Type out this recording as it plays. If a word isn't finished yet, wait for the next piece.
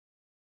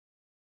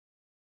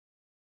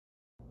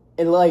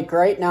And like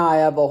right now I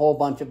have a whole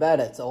bunch of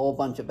edits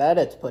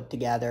put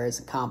together as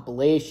a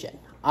compilation.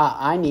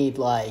 I need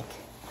like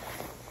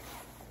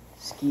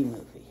ski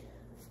movie.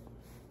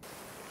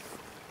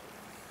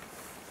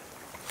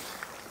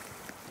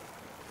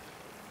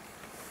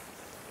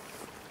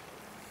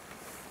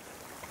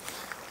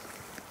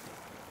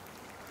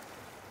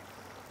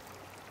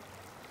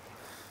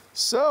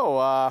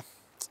 So,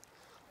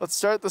 let's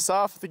start this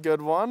off with a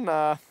good one.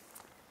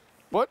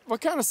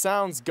 What kind of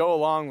sounds go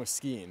along with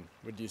skiing,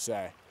 would you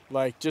say?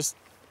 Like, just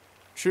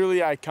truly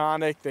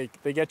iconic,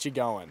 they get you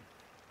going.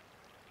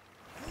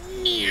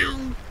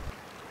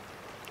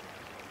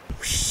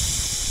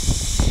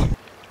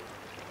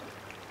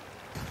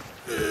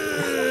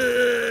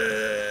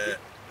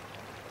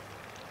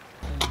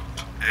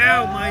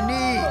 Ow, my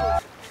knee!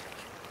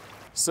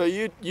 So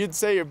you'd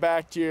say you're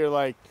back to your,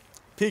 like,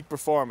 peak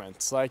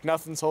performance, like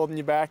nothing's holding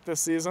you back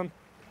this season?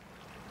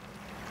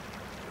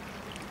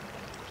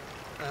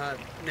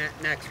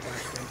 Next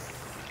question.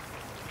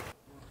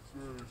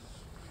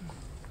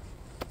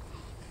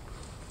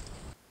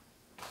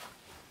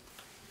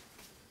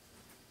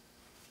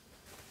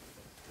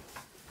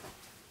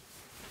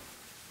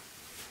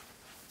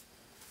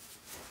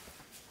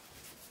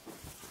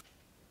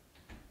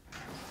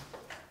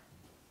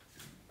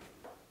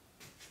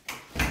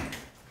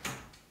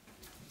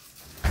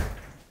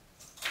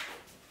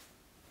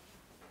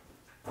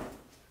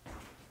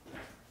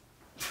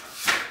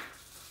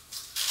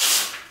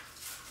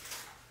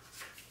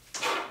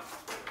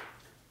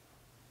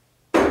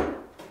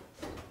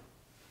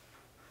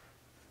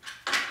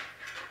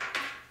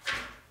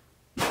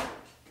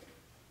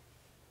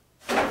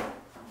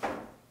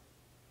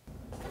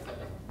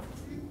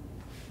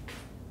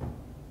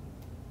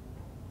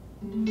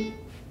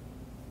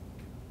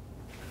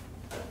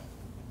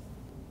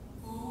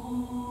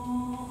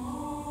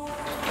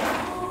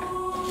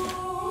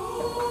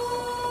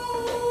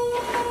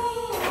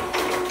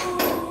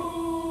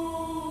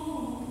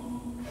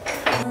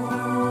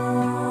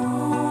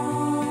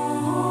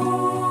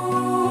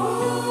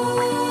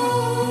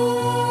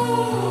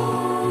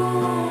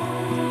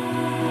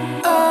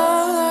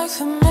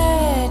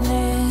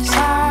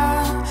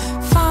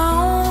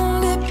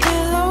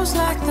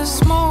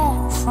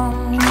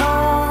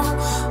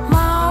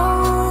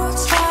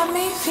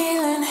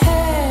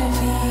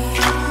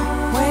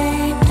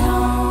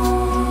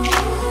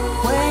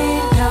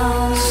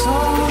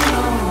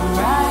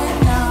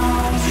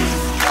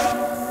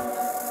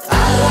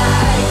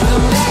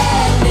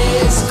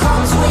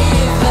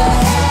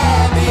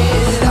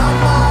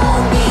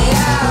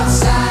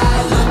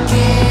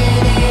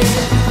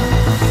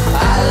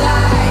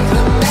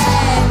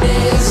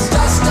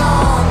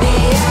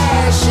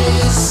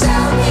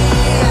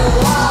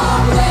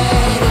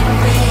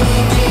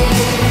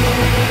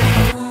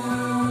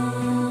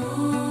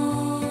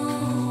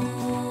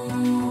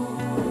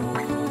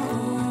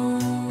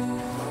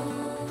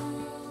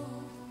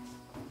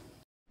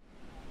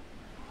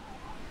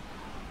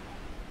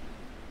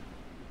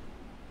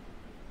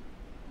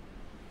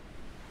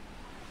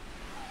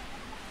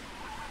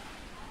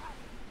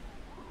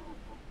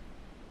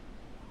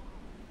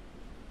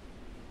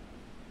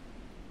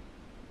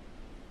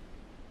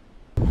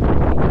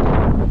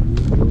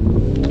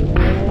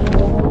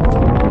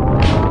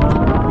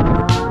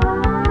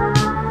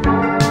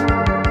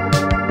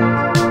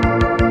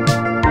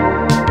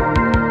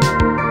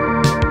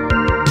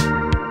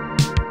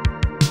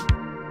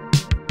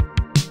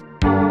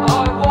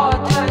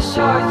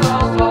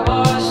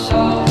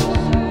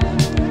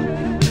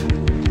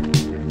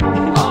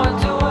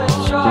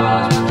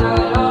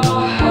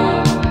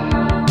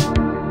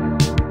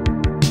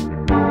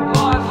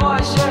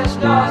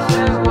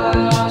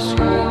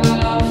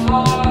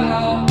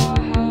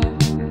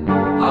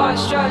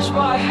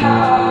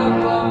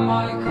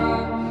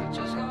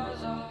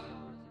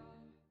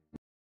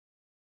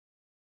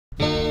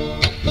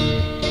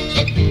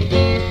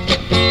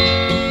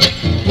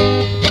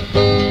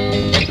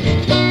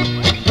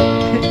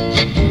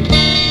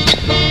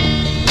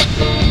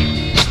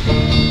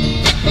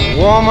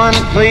 Woman,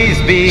 please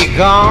be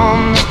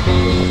gone.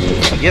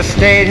 You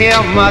stayed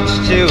here much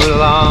too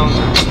long.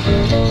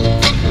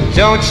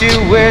 Don't you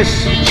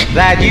wish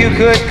that you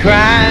could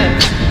cry?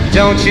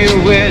 Don't you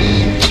wish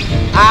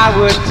I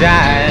would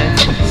die?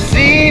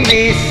 See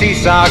me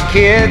seesaw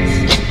kids,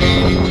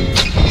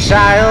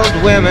 child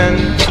women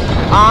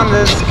on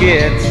the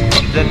skids.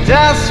 The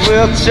dust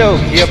will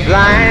choke you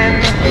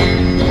blind,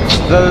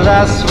 the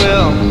lust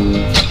will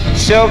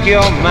choke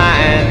your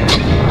mind.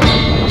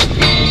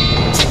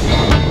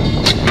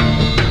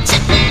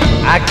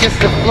 I kiss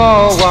the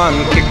floor,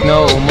 one kick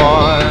no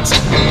more.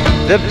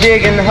 The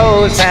pig and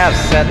hose have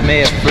set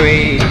me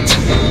free.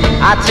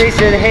 I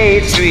tasted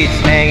hate streets,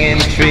 hanging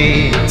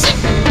trees.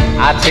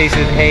 I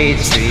tasted hate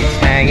streets,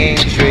 hanging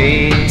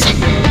trees.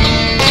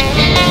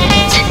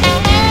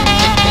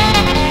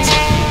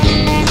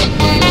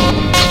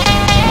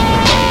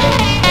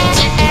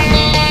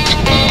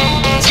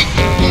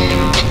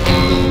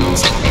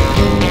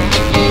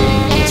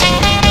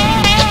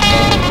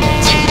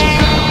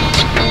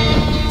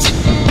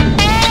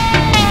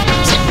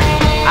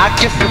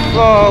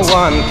 floor,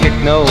 one kick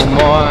no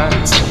more.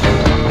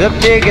 The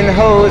pig and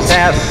hose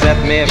have set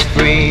me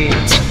free.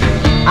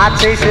 I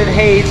tasted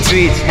Hate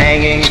Street's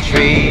hanging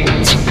tree.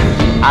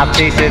 I've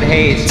tasted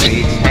Hate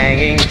Street's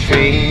hanging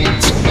tree.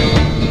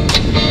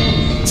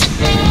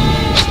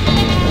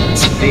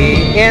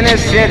 The inner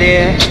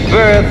city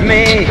birthed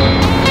me.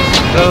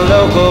 The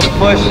local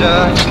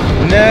pusher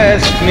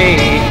nursed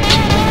me.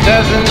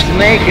 Cousins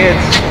make it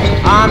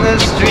on the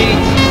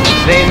street.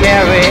 They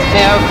marry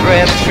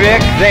every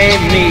trick they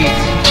meet.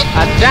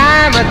 A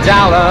dime, a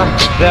dollar,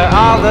 they're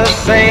all the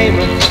same.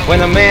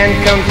 When a man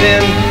comes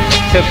in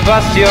to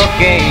bust your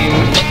game,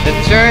 the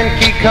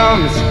turnkey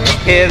comes,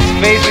 his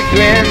face a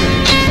grin.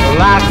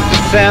 Lots to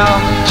sell,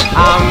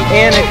 I'm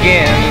in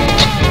again.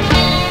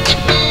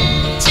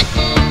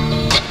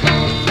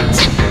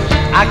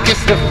 I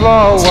kiss the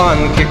floor,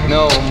 one kick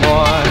no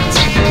more.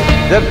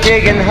 The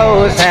pig and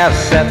hose have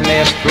set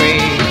me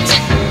free.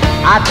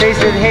 I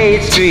tasted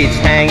Hate Street's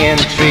hanging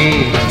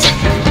tree.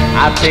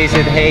 I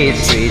tasted Hate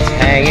Street's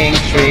hanging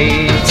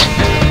tree.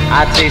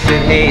 I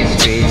tasted Hate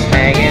Street's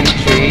hanging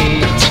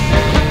tree.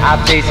 I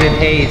tasted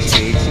Hate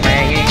Street's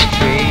hanging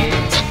tree.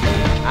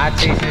 I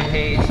tasted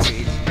Hate Street's hanging tree. I tasted Hate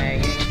Street's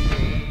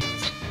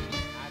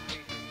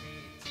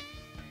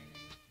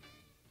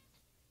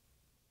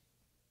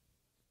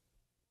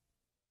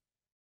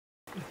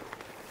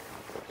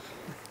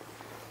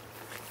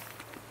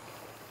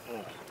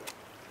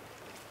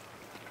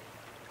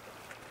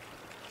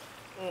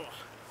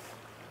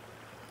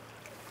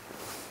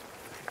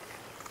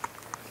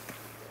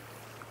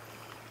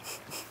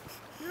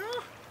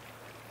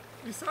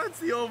Besides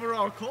the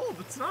overall cold,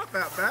 it's not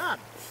that bad.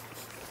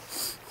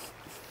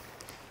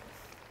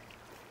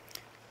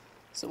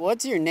 So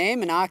what's your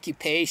name and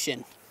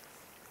occupation?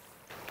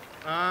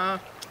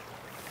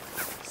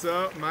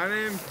 So my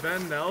name's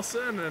Ben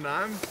Nelson, and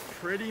I'm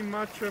pretty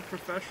much a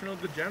professional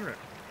degenerate.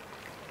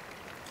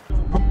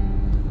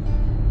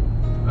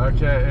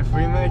 Okay, if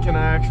we make an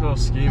actual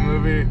ski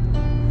movie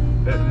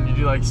and you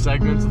do like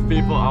segments of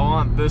people, I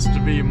want this to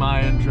be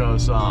my intro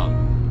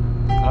song.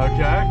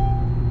 Okay?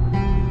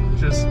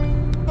 Just...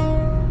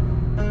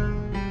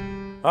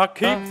 I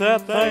keep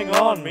that thing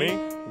on me.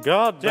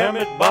 God damn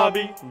it,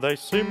 Bobby. They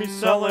see me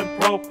selling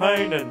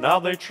propane and now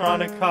they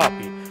trying to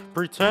copy.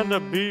 Pretend to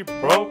be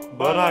broke,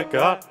 but I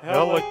got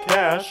hella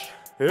cash.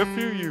 If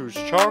you use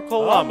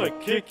charcoal, I'ma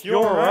kick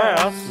your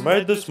ass.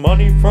 Made this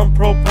money from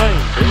propane,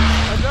 bitch.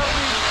 I don't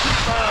mean to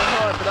smile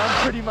hard, but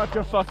I'm pretty much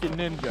a fucking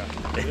ninja.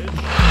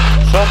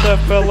 Shot that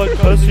fella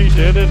cause he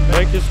didn't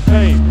make his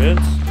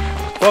payments.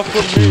 Fuck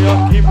with me,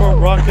 I'll keep a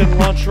rocket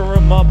launcher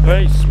in my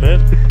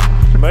basement.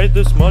 Made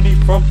this money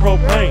from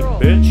propane,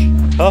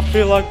 bitch. I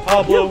feel like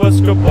Pablo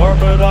Escobar,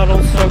 but I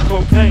don't sell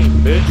cocaine,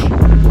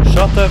 bitch.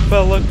 Shot that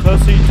fella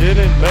cause he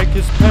didn't make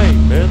his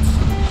payments.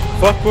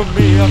 Fuck with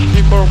me, I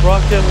keep a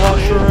rocket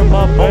launcher in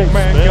my basement. Oh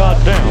man,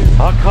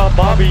 goddamn, I caught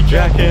Bobby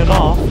jacking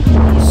off.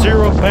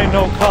 Syrup ain't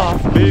no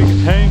cough. Big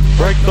Hank,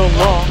 break the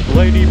law.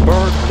 Lady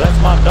Bird,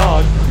 that's my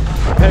dog.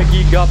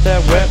 Peggy got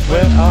that wet,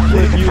 I'll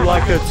flip you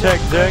like a tech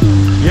deck.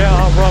 Yeah,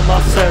 I run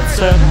my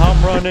set,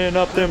 I'm running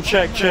up them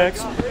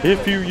checks.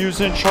 If you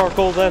using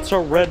charcoal, that's a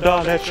red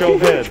dot at your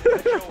head.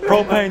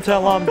 Propane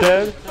till I'm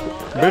dead,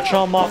 bitch,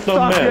 I'm off the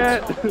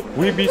meds.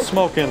 We be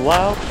smoking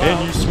loud,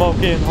 and you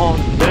smoking on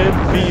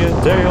dead. Me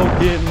and Dale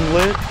getting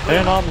lit,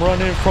 and I'm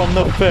running from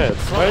the feds.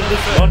 Made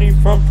this money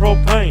from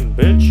propane,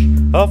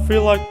 bitch. I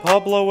feel like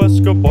Pablo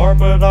Escobar,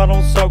 but I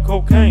don't sell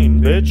cocaine,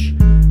 bitch.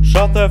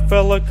 Shot that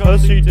fella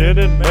cause he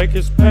didn't make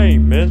his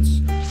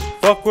payments.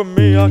 Fuck with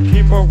me, I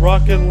keep a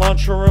rocket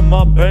launcher in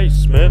my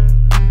basement.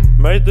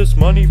 Made this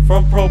money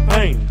from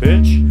propane,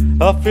 bitch.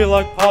 I feel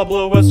like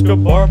Pablo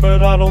Escobar,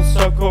 but I don't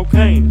sell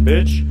cocaine,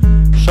 bitch.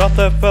 Shot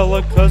that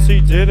fella cause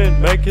he didn't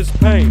make his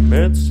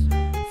payments.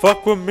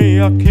 Fuck with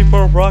me, I keep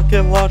a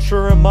rocket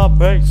launcher in my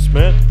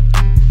basement.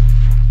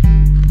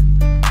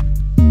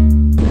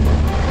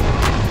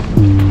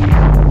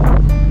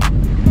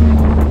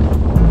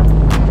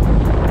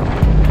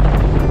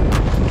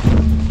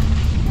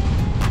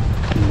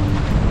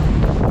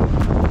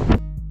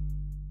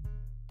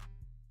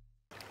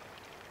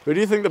 Who do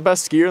you think the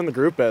best skier in the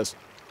group is?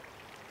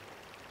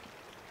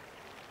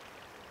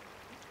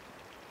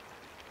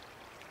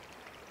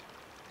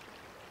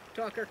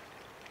 Tucker.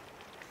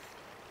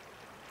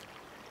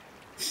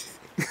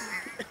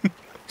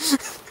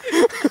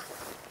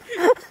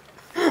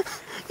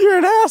 You're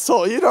an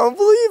asshole, you don't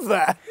believe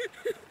that.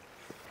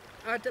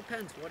 It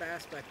depends what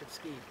aspect of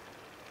skiing.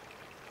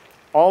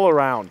 All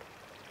around.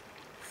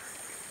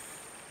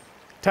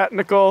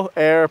 Technical,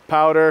 air,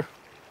 powder.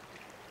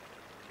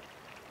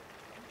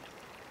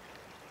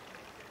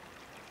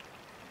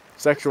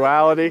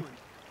 Sexuality.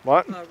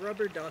 What?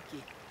 Rubber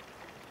ducky.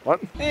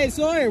 What? Hey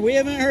Sawyer, we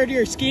haven't heard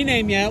your ski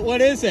name yet.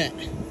 What is it?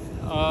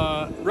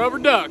 Rubber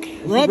Duck.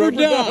 Rubber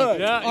Duck.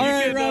 Yeah, All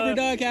right, Rubber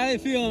Duck, how you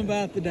feeling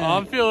about the day?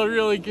 I'm feeling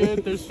really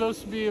good. There's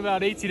supposed to be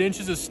about 18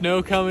 inches of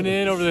snow coming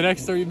in over the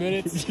next 30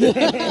 minutes.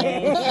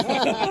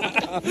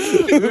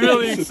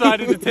 Really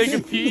excited to take a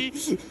pee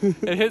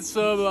and hit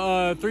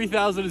some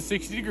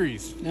 3,060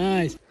 degrees.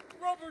 Nice.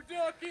 Rubber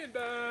ducking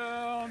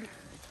down.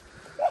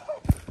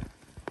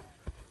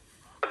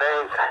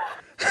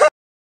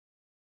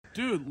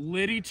 Dude,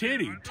 litty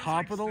titty,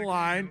 top of the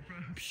line,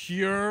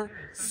 pure,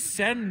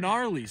 send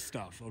gnarly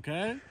stuff,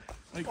 okay?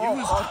 Like, it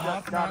was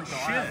top notch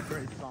shit.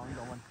 Great song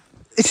going.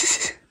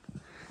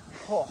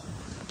 Oh,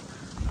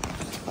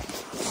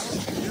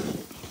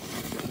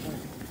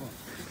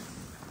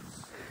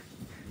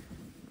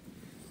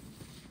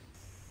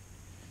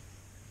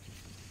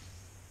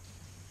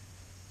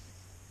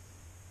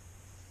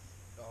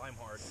 I'm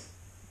hard.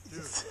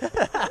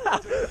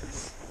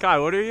 Kai,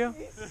 what are you?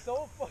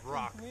 So fucking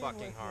Rock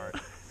fucking hard.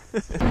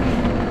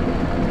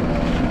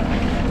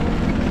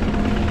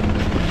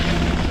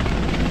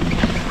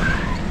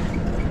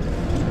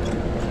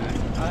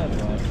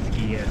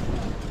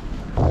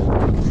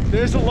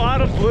 There's a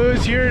lot of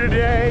blues here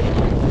today.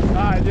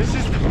 This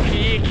is the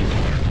peak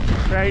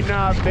right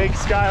now, Big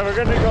Sky. We're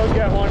gonna go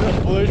get one of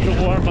the blues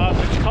to warm up.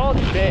 It's called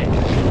Big.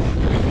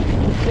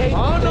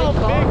 I don't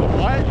know big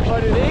what,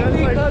 but it's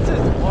Big because like,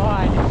 it's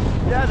wide.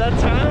 yeah,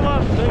 that's kind of what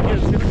I'm thinking.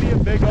 It's gonna be a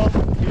big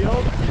open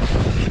field.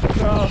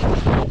 So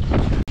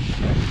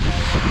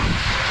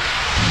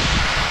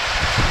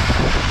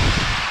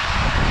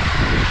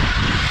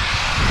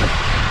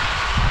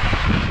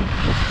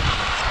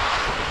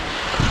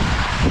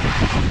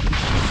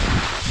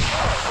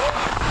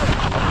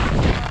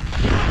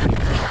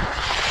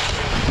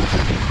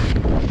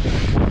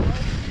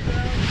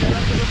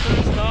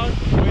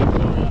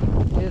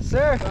Yes,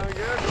 sir.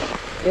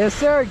 Yes,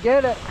 sir.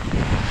 Get it.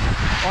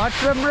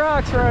 Watch them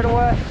rocks right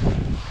away.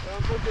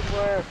 I'm looking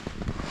where.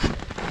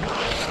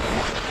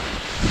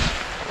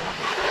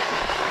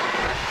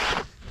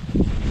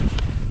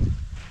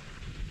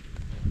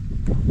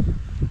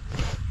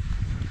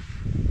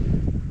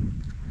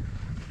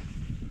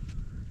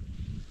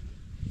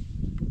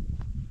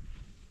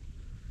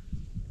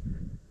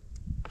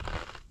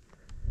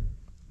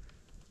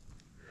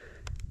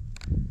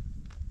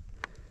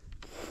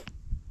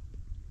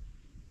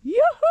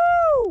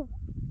 Yoo-hoo!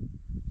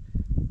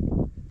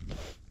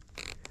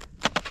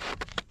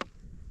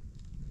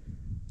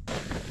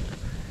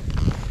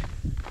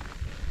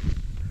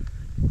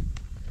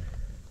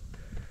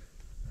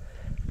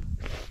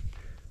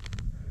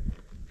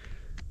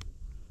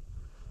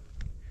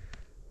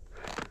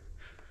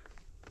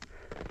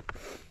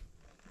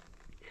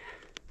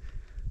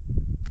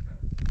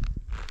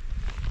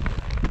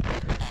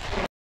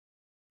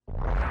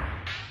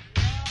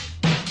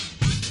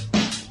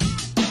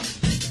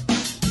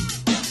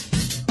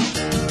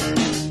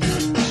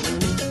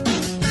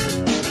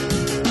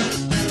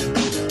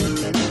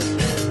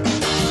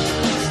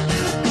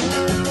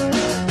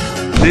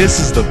 This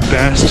is the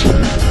best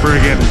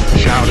friggin'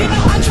 shout out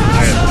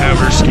I have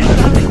ever skied.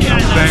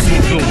 I'm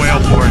thankful to the whale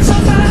for it.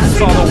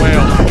 Saw the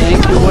whale.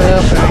 Thank you,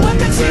 Will.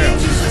 Thank you,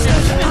 whale.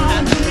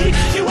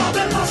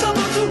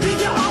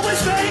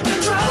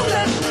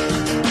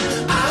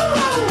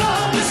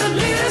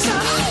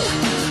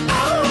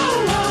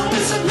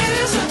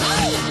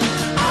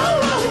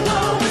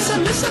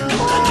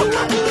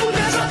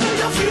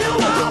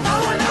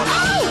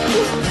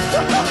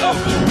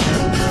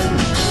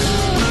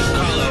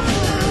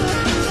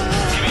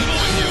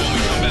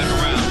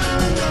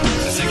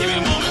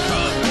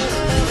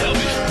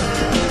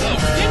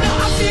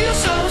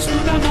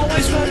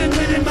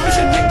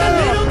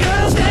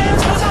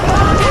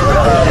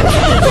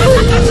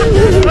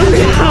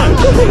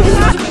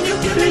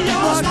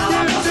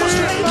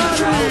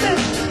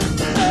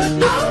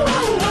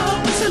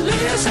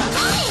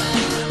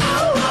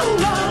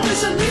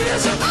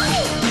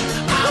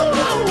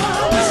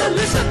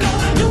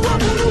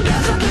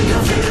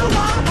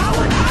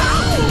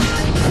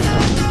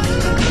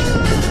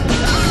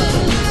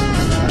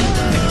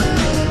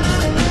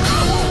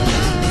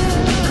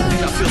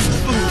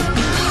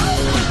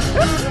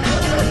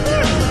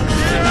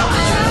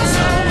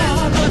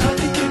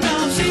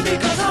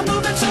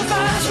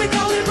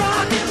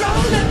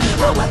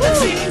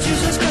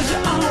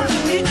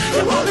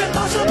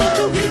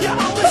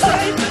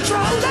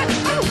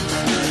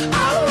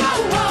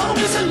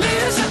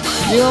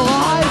 You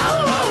alive?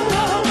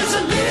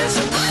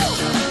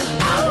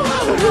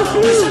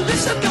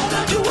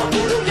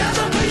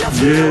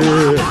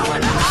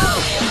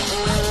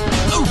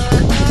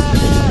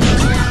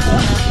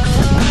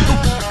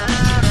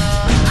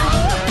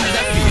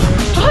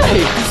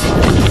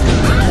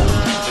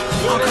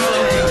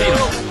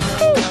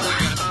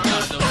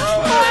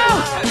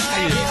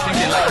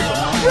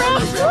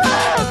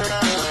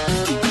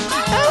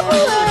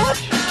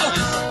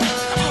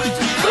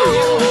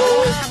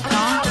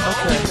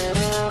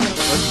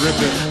 Let's rip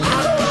it.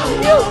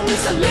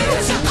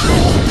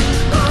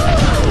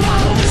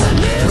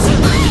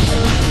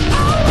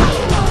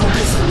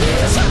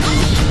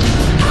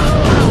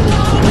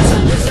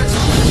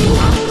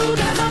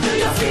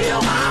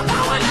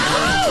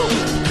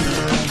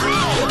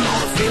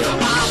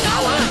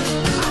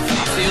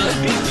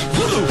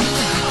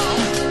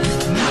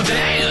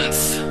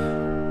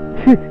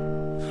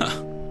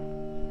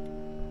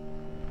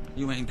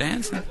 You ain't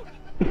dancing.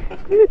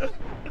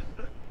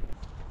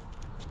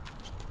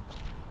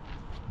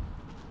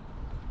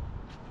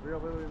 You're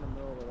literally in the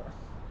middle of that.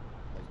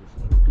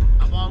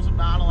 I'm also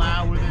not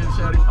allowed within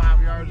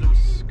 75 yards of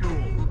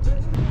school.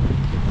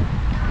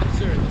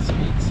 Sir, the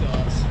speed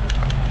sauce.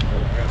 I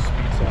got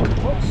speed sauce.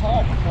 What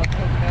salt?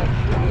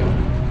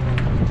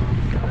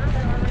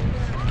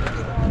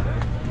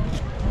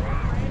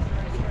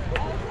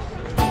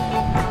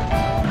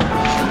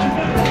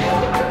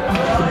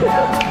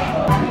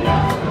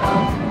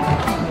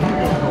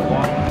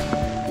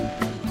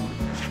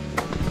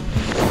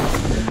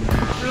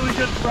 Really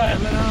good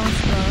friend.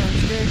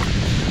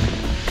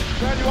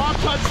 Man, you want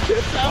to touch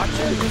tips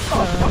after this?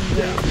 All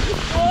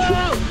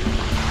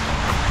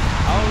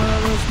of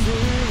those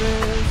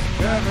TVs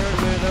covered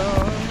with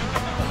oil,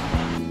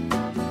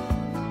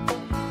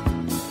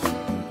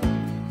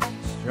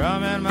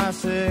 strumming my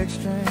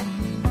 6-string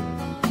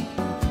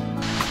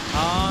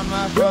on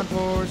my front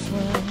porch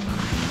swing.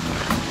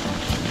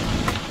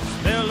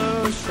 Smell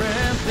those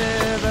shrimp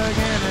dip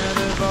again at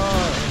the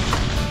bar.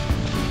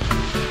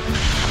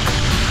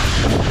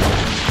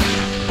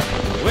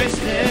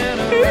 Wasting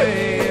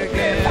away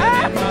again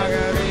in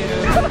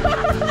margaritas.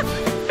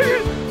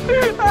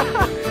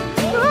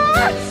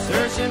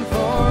 Searching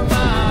for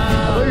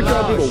my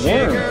lost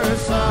sugar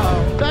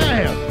salt.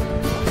 Damn!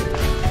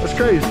 That's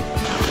crazy.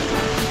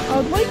 I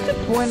would like to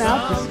point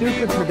out the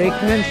stupid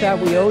predicaments that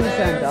we always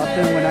end up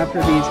in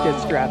whenever these get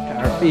strapped to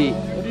our feet.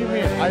 What do you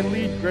mean? I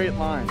lead great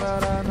lines.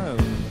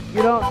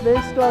 You know,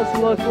 this does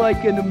look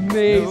like an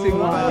amazing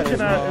line.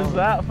 Looking at is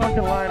that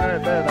fucking line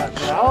right there? That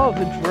drop? Oh,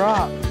 the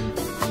drop.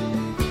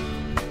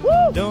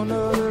 Woo! Don't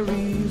know the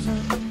reason.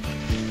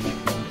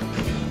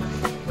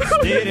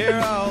 Stayed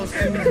here all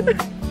season.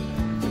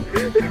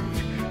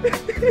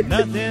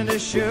 Nothing to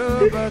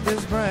show but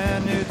this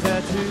brand new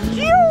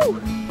tattoo.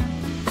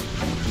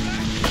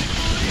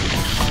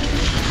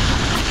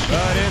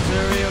 But it's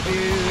a real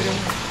beauty.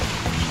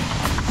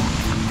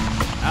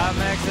 I'm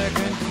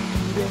Mexican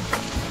beauty.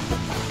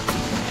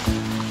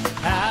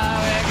 How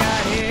it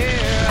got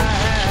here, I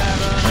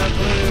haven't a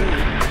clue.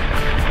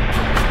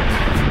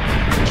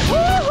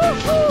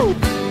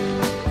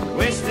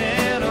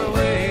 Wasting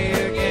away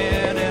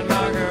again in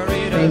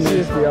margaritas. This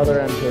is the other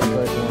end to it,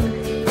 one.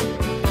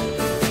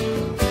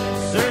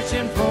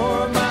 Searching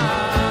for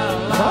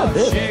my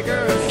lost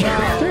sugar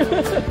salt.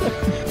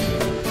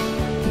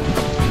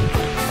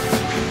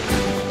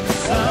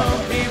 Some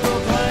people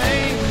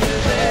claim that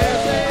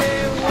there's a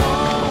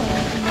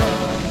woman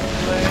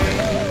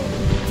place.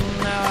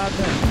 Now I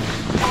think,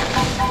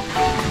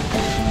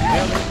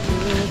 well, it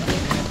could be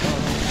fun.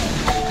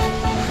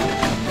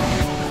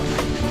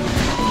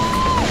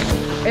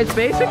 It's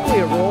basically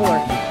a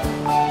roller.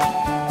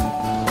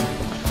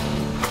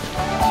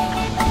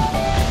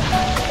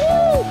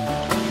 Woo!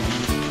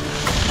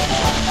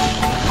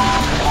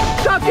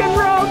 Tuck and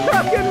roll,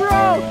 tuck and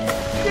roll!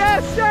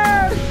 Yes, sir!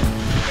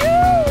 Woo!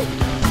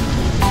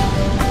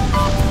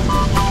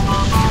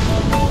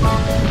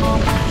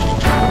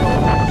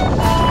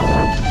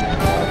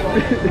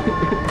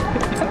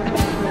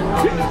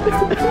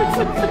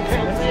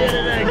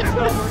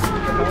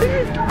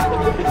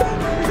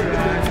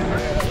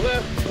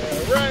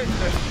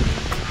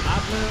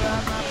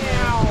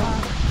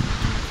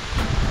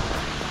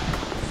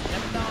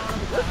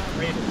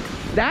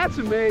 That's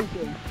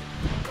amazing.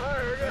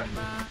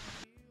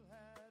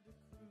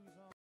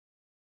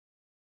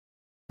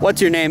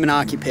 What's your name and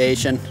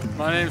occupation?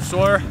 My name's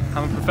Sawyer.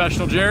 I'm a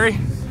professional Jerry.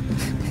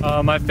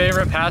 My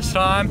favorite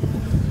pastime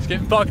is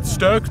getting fucking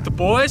stoked with the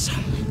boys.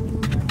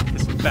 Get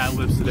some fat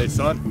lips today,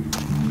 son.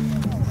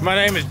 My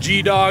name is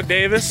G-Dog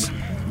Davis.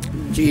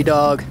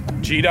 G-Dog.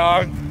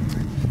 G-Dog.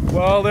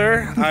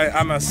 Welder.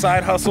 I'm a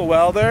side hustle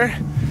welder.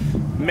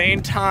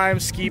 Main time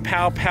ski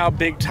pow pow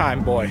big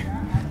time boy.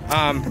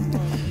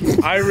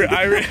 I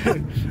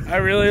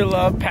really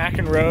love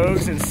packing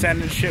rogues and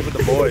sending shit with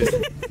the boys.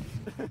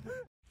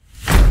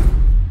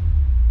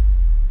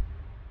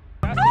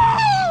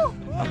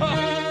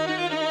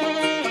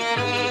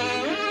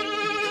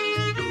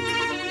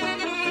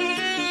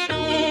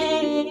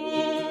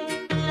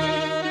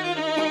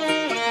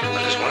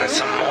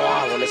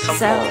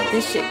 So,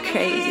 this shit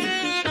crazy.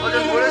 I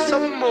just wanted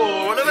some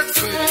more, whatever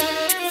twist.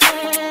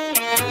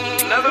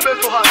 Never been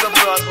for hot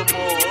for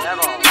more.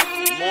 Never.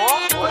 More?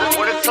 I just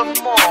wanted some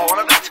more,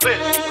 whatever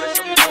twist.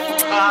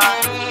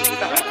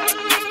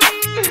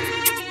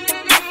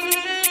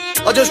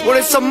 I just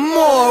wanted some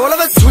more,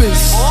 whatever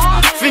twist.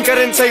 Think I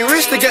didn't take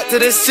risks to get to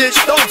this sitch,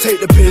 don't take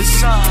the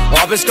piss.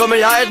 Obvious got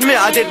me, I admit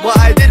I did what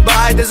I did, but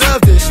I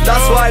deserve this.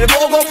 That's why the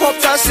ball got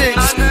popped at 6.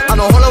 And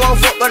a hollow one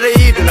fuck by the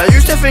evening. I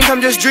used to think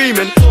I'm just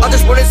dreaming. I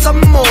just wanted some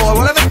more,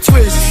 whatever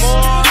twist.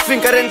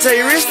 Think I didn't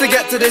take risks to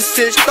get to this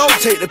sitch, don't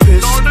take the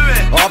piss.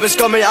 Obvious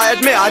got me, I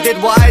admit I did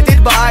what I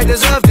did, but I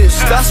deserve this.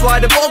 That's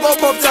why the ball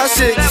got popped at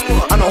 6.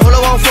 And a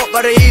hollow one fuck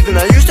by the evening.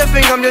 I used to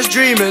think I'm just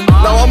dreaming.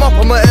 Now I'm up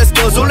on my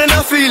S-girls, all in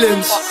her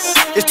feelings.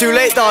 It's too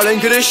late, darling,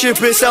 cause this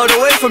ship is sailed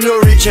away from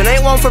your reaching.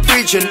 Ain't one for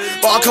preaching,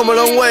 but I come a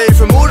long way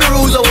from all the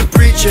rules I was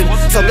preaching.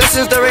 Some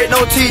lessons there ain't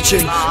no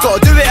teaching.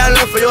 Gotta do it and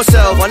learn for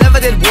yourself. I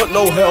never did want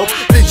no help.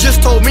 They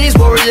just told me he's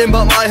worrying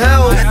about my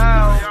health.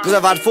 Cause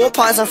I've had 4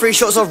 pints and 3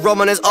 shots of rum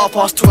and it's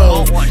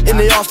 12:30. In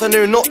the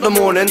afternoon, not the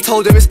morning.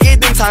 Told him it's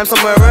evening time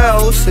somewhere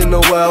else in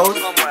the world.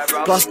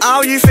 Plus,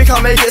 how you think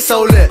I make it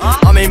so lit?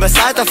 I mean,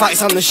 besides the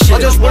facts I'm the shit,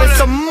 I just wanted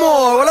some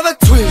more, I'll have a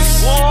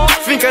twist.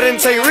 Think I didn't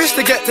take risks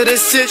to get to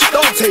this sitch,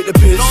 don't take the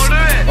piss.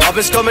 I've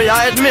been scummy,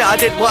 I admit I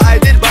did what I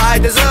did, but I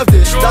deserve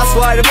this. That's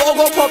why the bottle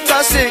got popped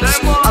at 6.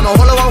 I'm a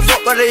hollow on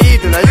fuck by the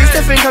evening. I used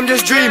to think I'm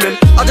just dreaming,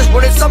 I just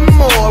wanted some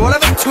more, I'll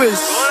have a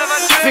twist.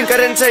 Think I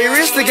didn't take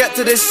risks to get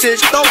to this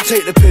sitch, don't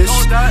take the piss.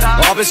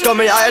 I've been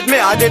scummy, I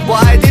admit I did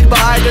what I did, but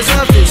I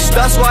deserve this.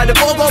 That's why the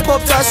bottle got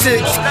popped at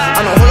 6.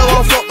 I'm a hollow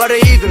on fuck by the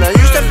evening. I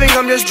used to think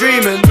I'm just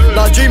dreaming.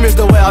 Now dreaming's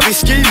the way I be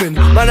scheming.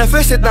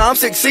 Manifested, now I'm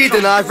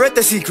succeeding. I've read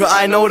the secret,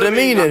 I know the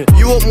meaning.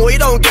 You want more, you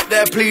don't get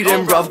there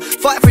pleading, bruv.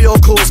 Fight for your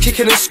cause,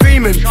 kicking and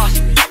screaming.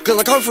 Cause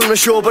I come from the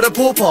shore, but the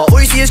poor part. All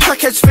you see is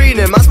crackheads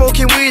feeling. Man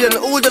smoking weed and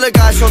all of the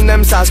guys from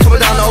them sides coming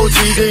down the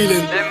OT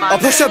dealing. I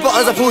push the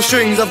buttons, I pull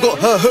strings. I've got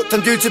her hooked,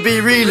 I'm due to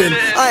be reeling.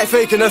 I ain't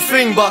faking a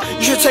thing, but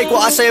you should take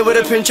what I say with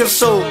a pinch of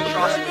salt.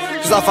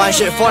 Cause I find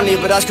shit funny,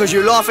 but that's cause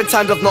you laugh in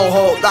times of no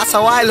hope. That's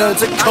how I learned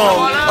to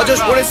cope. I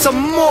just wanted some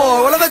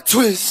more, I'll have a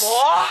twist.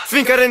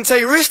 Think I didn't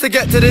take risks to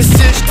get to this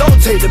sitch, don't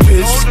take the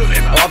piss.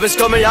 I've been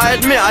scummy, I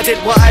admit I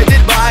did what I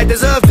did, but I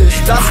deserve this.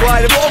 That's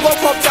why the bottle got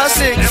popped at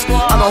 6.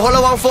 I'm a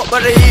hollow on foot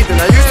by the evening.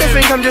 I used to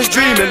think I'm just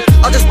dreaming,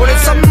 I just wanted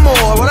some more,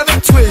 I'll have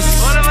a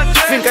twist.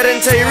 Think I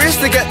didn't take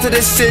risks to get to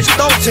this sitch,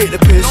 don't take the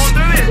piss.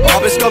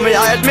 I've been scummy,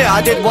 I admit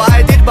I did what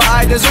I did, but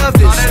I deserve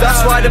this.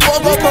 That's why the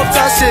bottle got popped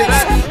at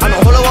 6. I'm a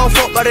hollow on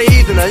foot by the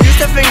evening. I used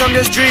to think I'm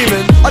just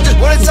dreaming, I just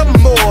wanted some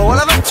more, I'll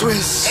have a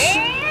twist.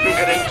 Think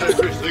I didn't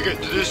take risks to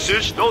get to this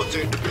sitch, don't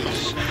take the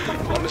piss.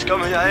 I'm just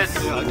coming out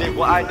here, I did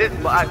what I did,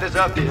 but I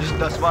deserve this.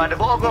 That's why the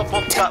bottle got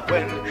popped up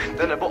when,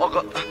 then the bottle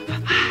got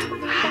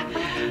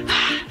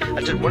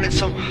I just wanted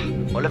some,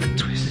 I'll have a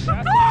twist.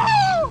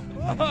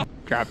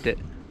 Dropped it.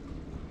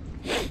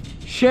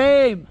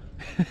 Shame!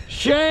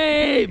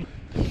 Shame!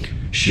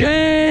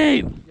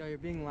 Shame! Yo, you're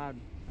being loud,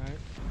 alright?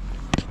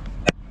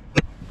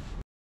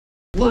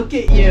 Look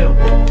at you.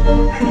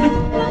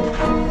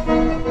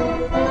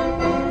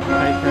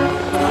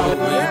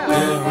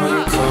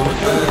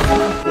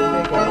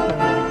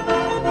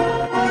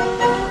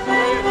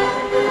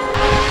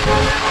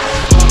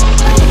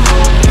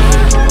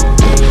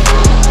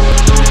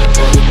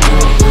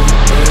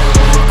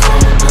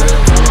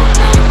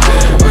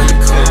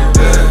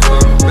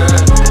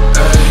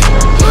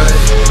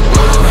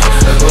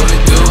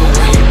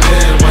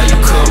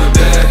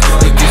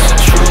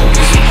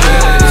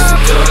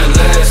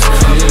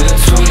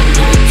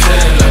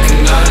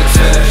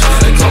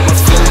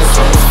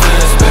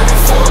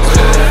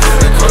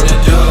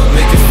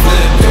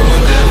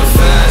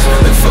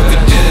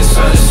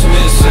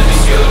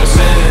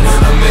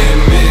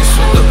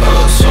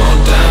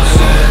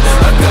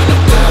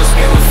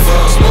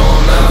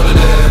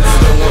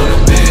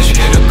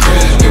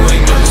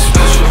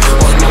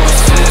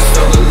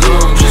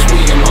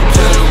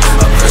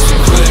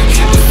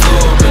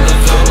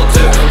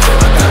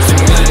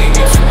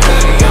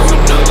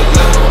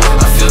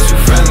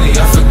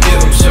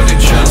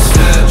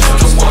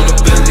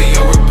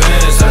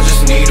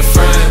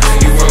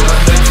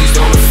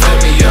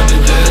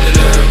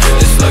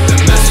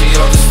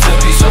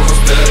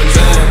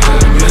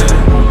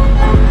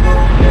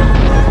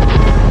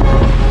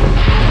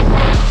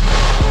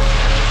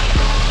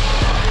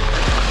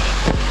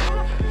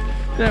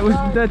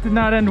 That did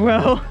not end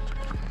well.